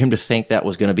 for him to think that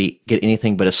was going to get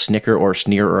anything but a snicker or a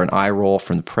sneer or an eye roll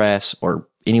from the press or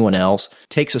anyone else,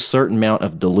 takes a certain amount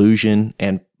of delusion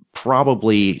and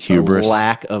probably hubris. A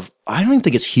lack of. I don't even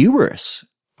think it's hubris.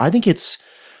 I think it's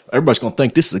everybody's going to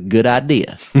think this is a good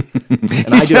idea.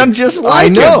 And I sound just like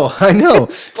I know.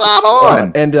 Spot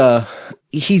on. And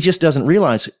he just doesn't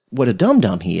realize what a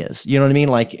dum-dum he is. You know what I mean?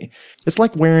 Like, it's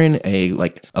like wearing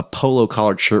a polo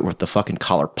collared shirt with the fucking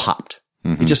collar popped.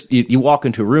 You walk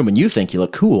into a room and you think you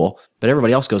look cool, but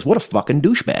everybody else goes, what a fucking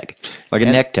douchebag. Like a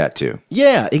neck tattoo.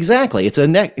 Yeah, exactly. It's a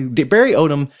neck. Barry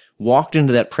Odom walked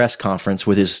into that press conference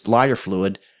with his lighter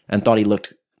fluid and thought he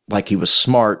looked like he was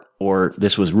smart, or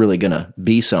this was really going to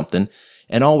be something.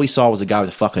 And all we saw was a guy with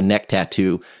a fucking neck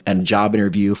tattoo and a job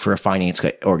interview for a finance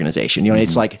organization. You know,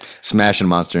 it's like smashing a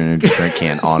Monster Energy drink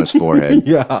can on his forehead.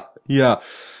 Yeah.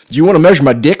 Do you want to measure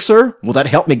my dick, sir? Will that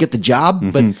help me get the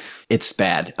job? But it's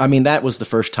bad. I mean, that was the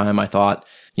first time I thought,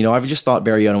 I've just thought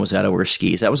Barry Odom was out over his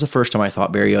skis. That was the first time I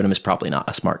thought Barry Odom is probably not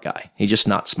a smart guy. He's just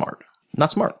not smart.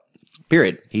 Not smart.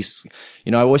 Period. He's,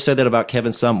 I always said that about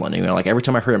Kevin Sumlin. Like every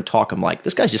time I heard him talk, I'm like,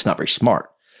 this guy's just not very smart.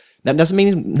 That doesn't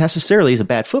mean necessarily he's a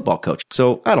bad football coach.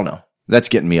 So I don't know. That's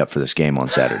getting me up for this game on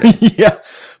Saturday. Yeah.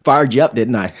 Fired you up,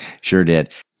 didn't I? Sure did.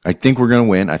 I think we're going to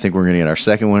win. I think we're going to get our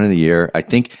second win of the year. I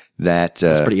think that...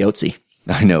 That's pretty oatsy.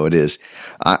 I know it is.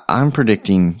 I'm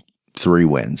predicting 3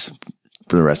 wins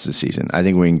for the rest of the season. I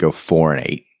think we can go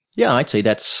 4-8. Yeah, I'd say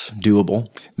that's doable.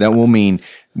 That will mean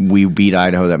we beat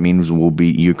Idaho. That means we'll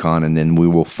beat UConn, and then we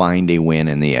will find a win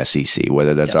in the SEC,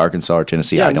 whether that's Arkansas or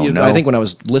Tennessee. I don't know. I think when I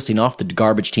was listing off the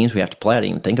garbage teams we have to play, I didn't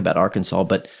even think about Arkansas.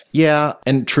 But yeah,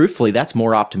 and truthfully, that's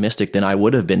more optimistic than I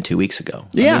would have been 2 weeks ago.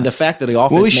 Yeah. I mean, the fact that the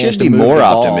offense we should be more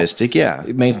optimistic,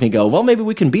 it makes me go, well, maybe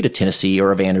we can beat a Tennessee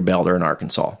or a Vanderbilt or an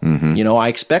Arkansas. I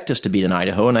expect us to beat an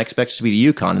Idaho, and I expect us to beat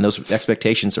a UConn, and those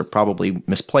expectations are probably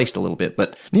misplaced a little bit.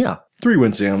 But yeah.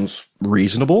 3-win sounds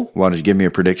reasonable. Why don't you give me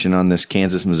a prediction on this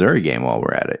Kansas-Missouri game while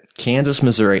we're at it?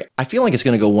 Kansas-Missouri. I feel like it's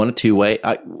going to go one of two way.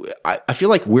 I feel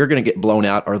like we're going to get blown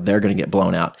out or they're going to get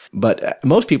blown out. But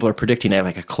most people are predicting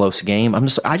like a close game.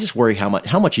 I just worry how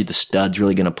much are the studs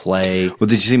really going to play. Well,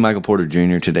 did you see Michael Porter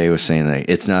Jr. today was saying that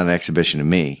it's not an exhibition to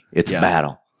me. It's a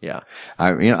battle. Yeah.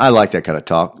 I like that kind of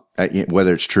talk,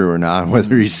 whether it's true or not,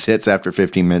 whether he sits after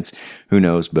 15 minutes, who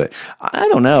knows? But I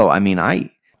don't know. I mean, I'm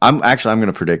going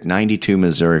to predict 92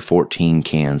 Missouri, 14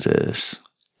 Kansas.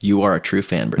 You are a true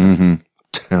fan, Brendan.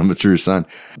 Mm-hmm. I'm a true son.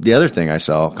 The other thing I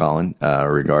saw, Colin,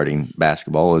 regarding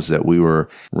basketball is that we were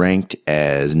ranked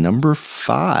as number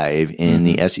 5 in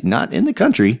the SEC, not in the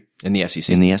country. In the SEC.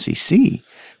 In the SEC.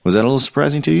 Was that a little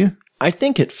surprising to you? I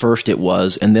think at first it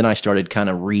was, and then I started kind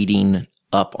of reading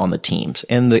up on the teams.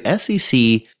 And the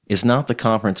SEC is not the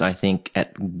conference, I think,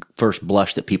 at first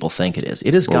blush that people think it is.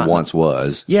 It has gotten, once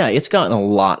was. Yeah, it's gotten a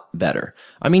lot better.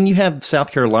 I mean, you have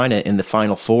South Carolina in the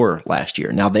Final Four last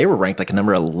year. Now, they were ranked like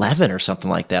number 11 or something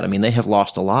like that. I mean, they have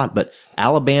lost a lot, but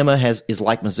Alabama is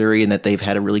like Missouri in that they've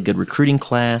had a really good recruiting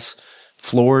class.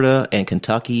 Florida and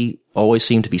Kentucky always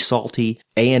seem to be salty.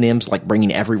 A&M's like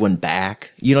bringing everyone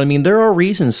back. You know what I mean? There are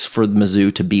reasons for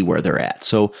Mizzou to be where they're at.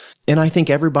 So, and I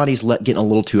think everybody's getting a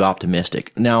little too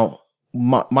optimistic. Now,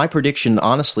 my prediction,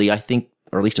 honestly, I think,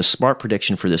 or at least a smart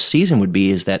prediction for this season would be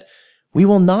is that we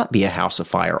will not be a house of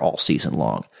fire all season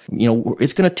long. You know,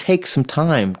 it's going to take some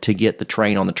time to get the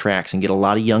train on the tracks and get a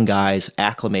lot of young guys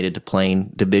acclimated to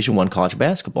playing Division I college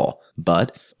basketball.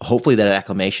 But hopefully that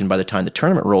acclimation by the time the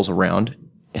tournament rolls around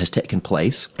has taken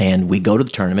place and we go to the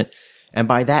tournament. And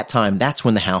by that time, that's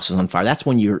when the house is on fire. That's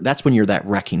when you're that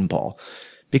wrecking ball.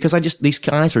 Because these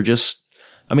guys are just,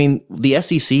 I mean, the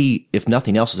SEC, if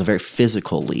nothing else, is a very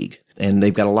physical league. And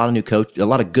they've got a lot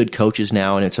of good coaches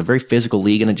now, and it's a very physical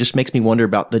league, and it just makes me wonder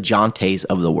about the Jontes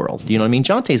of the world. You know what I mean?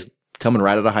 Jonte's coming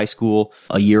right out of high school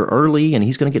a year early, and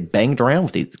he's going to get banged around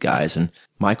with these guys. And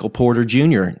Michael Porter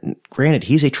Jr., granted,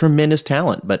 he's a tremendous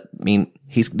talent, but I mean,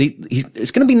 he's going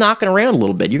to be knocking around a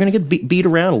little bit. You're going to get beat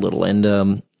around a little.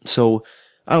 And so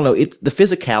I don't know. It's the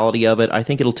physicality of it. I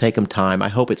think it'll take him time. I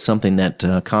hope it's something that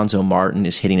Conzo Martin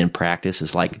is hitting in practice,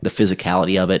 is like the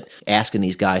physicality of it, asking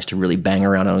these guys to really bang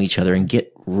around on each other and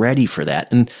get ready for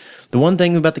that. And the one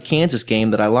thing about the Kansas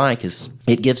game that I like is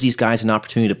it gives these guys an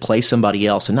opportunity to play somebody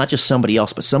else, and not just somebody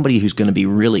else, but somebody who's going to be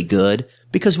really good.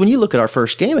 Because when you look at our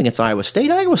first game against Iowa State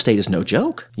is no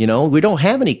joke. You know, we don't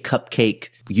have any cupcake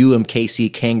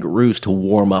UMKC Kangaroos to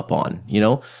warm up on, you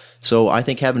know. So I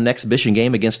think having an exhibition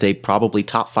game against a probably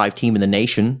top 5 team in the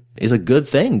nation is a good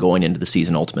thing going into the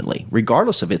season ultimately,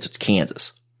 regardless of it's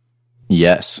Kansas.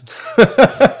 Yes.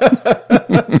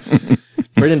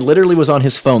 Brendan literally was on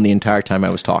his phone the entire time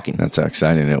I was talking. That's how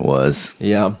exciting it was.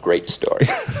 Yeah. Great story.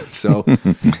 So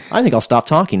I think I'll stop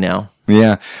talking now.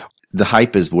 Yeah. The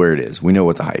hype is where it is. We know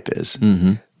what the hype is.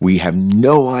 Mm-hmm. We have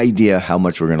no idea how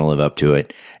much we're going to live up to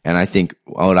it. And I think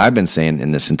what I've been saying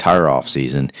in this entire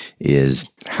offseason is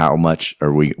how much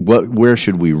where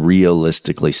should we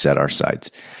realistically set our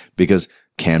sights? Because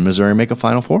can Missouri make a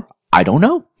Final Four? I don't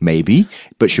know. Maybe.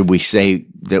 But should we say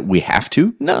that we have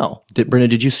to? No. Brendan,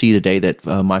 did you see the day that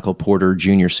Michael Porter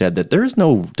Jr. said that there is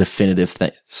no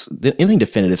anything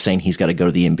definitive saying he's got to go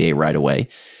to the NBA right away?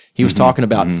 He was talking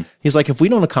about, he's like, if we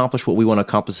don't accomplish what we want to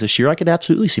accomplish this year, I could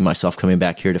absolutely see myself coming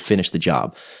back here to finish the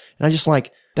job. And I just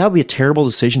like, that would be a terrible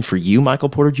decision for you, Michael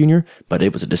Porter Jr., but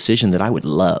it was a decision that I would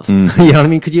love. You know what I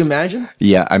mean? Could you imagine?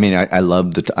 Yeah. I mean, I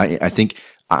love I think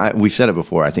we've said it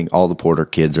before. I think all the Porter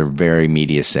kids are very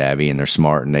media savvy and they're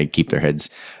smart and they keep their heads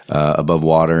above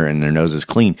water and their noses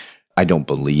clean. I don't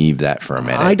believe that for a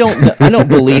minute. I don't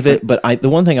believe it, but the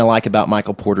one thing I like about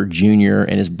Michael Porter Jr.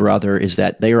 and his brother is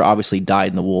that they are obviously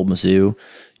dyed-in-the-wool Mizzou.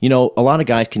 You know, a lot of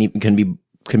guys can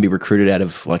be recruited out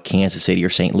of like Kansas City or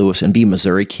St. Louis and be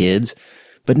Missouri kids,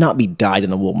 but not be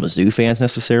dyed-in-the-wool Mizzou fans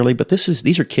necessarily. But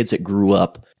these are kids that grew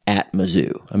up at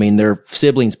Mizzou. I mean, their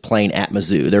siblings playing at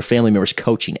Mizzou, their family members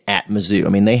coaching at Mizzou. I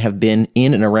mean, they have been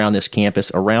in and around this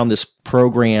campus, around this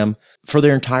program for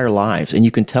their entire lives. And you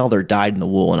can tell they're dyed in the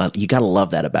wool. And you got to love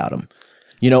that about them.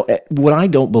 You know, what I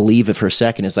don't believe for a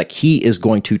second is like he is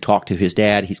going to talk to his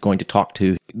dad. He's going to talk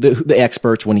to the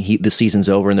experts when the season's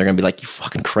over and they're going to be like, you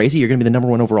fucking crazy. You're going to be the number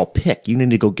 1 overall pick. You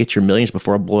need to go get your millions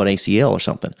before I blow an ACL or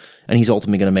something. And he's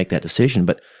ultimately going to make that decision.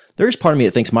 But there's part of me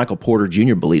that thinks Michael Porter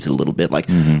Jr. believes it a little bit. Like,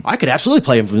 I could absolutely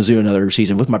play him for Mizzou another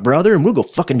season with my brother and we'll go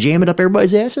fucking jam it up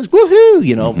everybody's asses. Woohoo!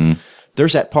 You know,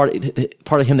 there's that part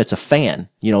of him that's a fan,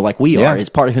 you know, like we are. It's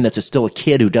part of him that's still a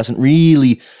kid who doesn't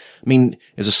really, I mean,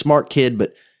 is a smart kid,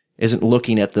 but isn't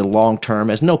looking at the long term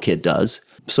as no kid does.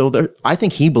 So I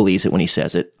think he believes it when he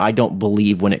says it. I don't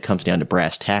believe when it comes down to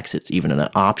brass tacks it's even an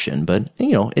option. But,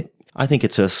 I think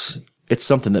it's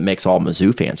something that makes all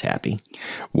Mizzou fans happy.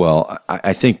 Well,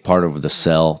 I think part of the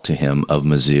sell to him of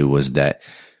Mizzou was that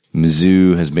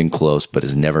Mizzou has been close but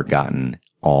has never gotten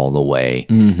all the way.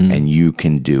 Mm-hmm. And you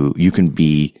can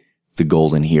be the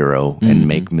golden hero and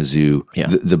make Mizzou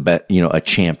a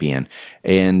champion.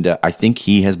 And I think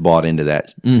he has bought into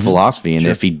that philosophy. And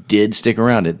if he did stick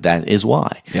around it, that is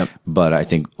why. Yep. But I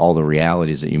think all the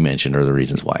realities that you mentioned are the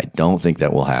reasons why I don't think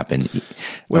that will happen.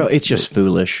 Well, it's just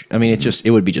foolish. I mean,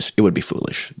 it would be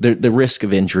foolish. The risk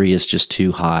of injury is just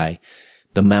too high.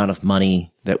 The amount of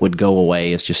money that would go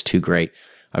away is just too great.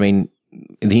 I mean,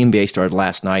 the NBA started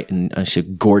last night, and I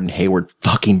said Gordon Hayward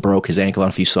fucking broke his ankle. I don't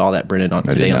know if you saw that, Brennan. I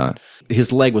did not.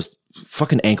 His leg was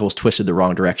ankle was twisted the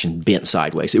wrong direction, bent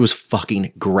sideways. It was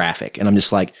fucking graphic. And I'm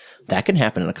just like, that can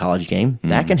happen in a college game.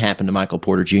 That can happen to Michael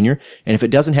Porter Jr. And if it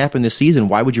doesn't happen this season,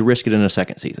 why would you risk it in a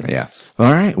second season? Yeah.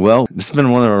 All right. Well, this has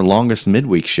been one of our longest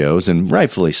midweek shows, and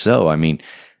rightfully so. I mean,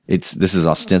 this is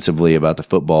ostensibly about the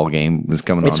football game that's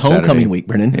coming on Saturday. It's homecoming week,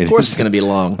 Brennan. Of course it's going to be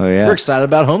long. Oh, yeah. We're excited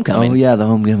about homecoming. Oh, yeah, the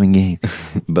homecoming game.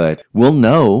 But we'll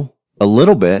know a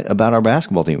little bit about our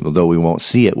basketball team, although we won't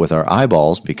see it with our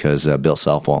eyeballs because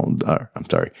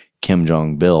Kim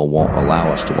Jong-Bil won't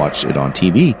allow us to watch it on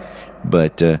TV.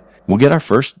 But we'll get our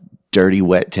first dirty,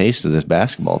 wet taste of this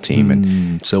basketball team.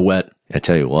 And so wet. I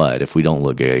tell you what, if we don't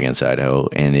look good against Idaho,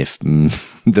 and if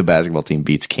the basketball team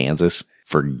beats Kansas,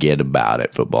 forget about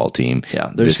it, football team.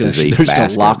 Yeah, they're just going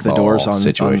to lock the doors on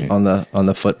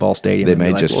the football stadium. They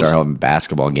may just start having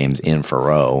basketball games in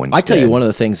Faroe instead. I tell you, one of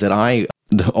the things that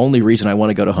the only reason I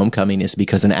want to go to homecoming is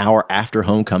because an hour after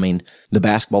homecoming, the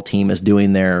basketball team is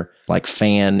doing their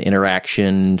fan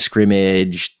interaction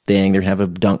scrimmage thing. They're going to have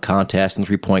a dunk contest and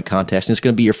 3-point contest. And it's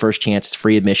going to be your first chance. It's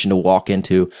free admission to walk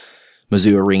into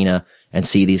Mizzou Arena and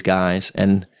see these guys.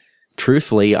 And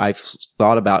truthfully, I've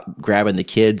thought about grabbing the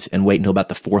kids and waiting until about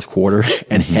the fourth quarter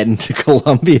and heading to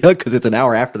Columbia because it's an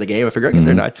hour after the game. I figure I get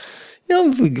there not.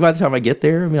 By the time I get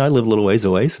there, I live a little ways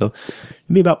away, so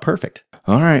it'd be about perfect.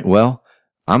 All right. Well,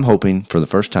 I'm hoping for the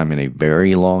first time in a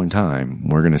very long time,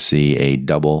 we're going to see a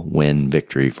double win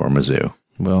victory for Mizzou.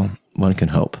 Well, one can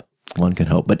hope.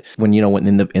 But when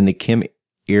in the Kim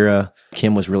era,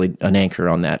 Kim was really an anchor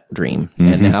on that dream,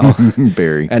 and now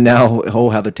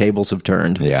how the tables have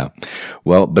turned. Yeah,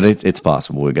 well, but it's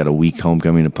possible. We've got a weak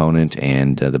homecoming opponent,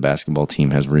 and the basketball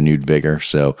team has renewed vigor,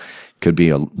 so could be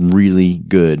a really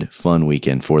good, fun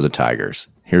weekend for the Tigers.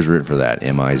 Here's written for that: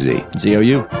 MIZ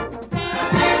ZOU.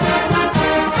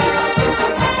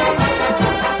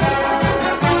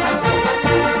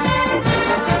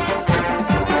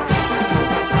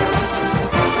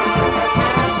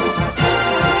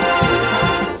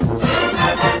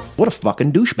 What a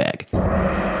fucking douchebag.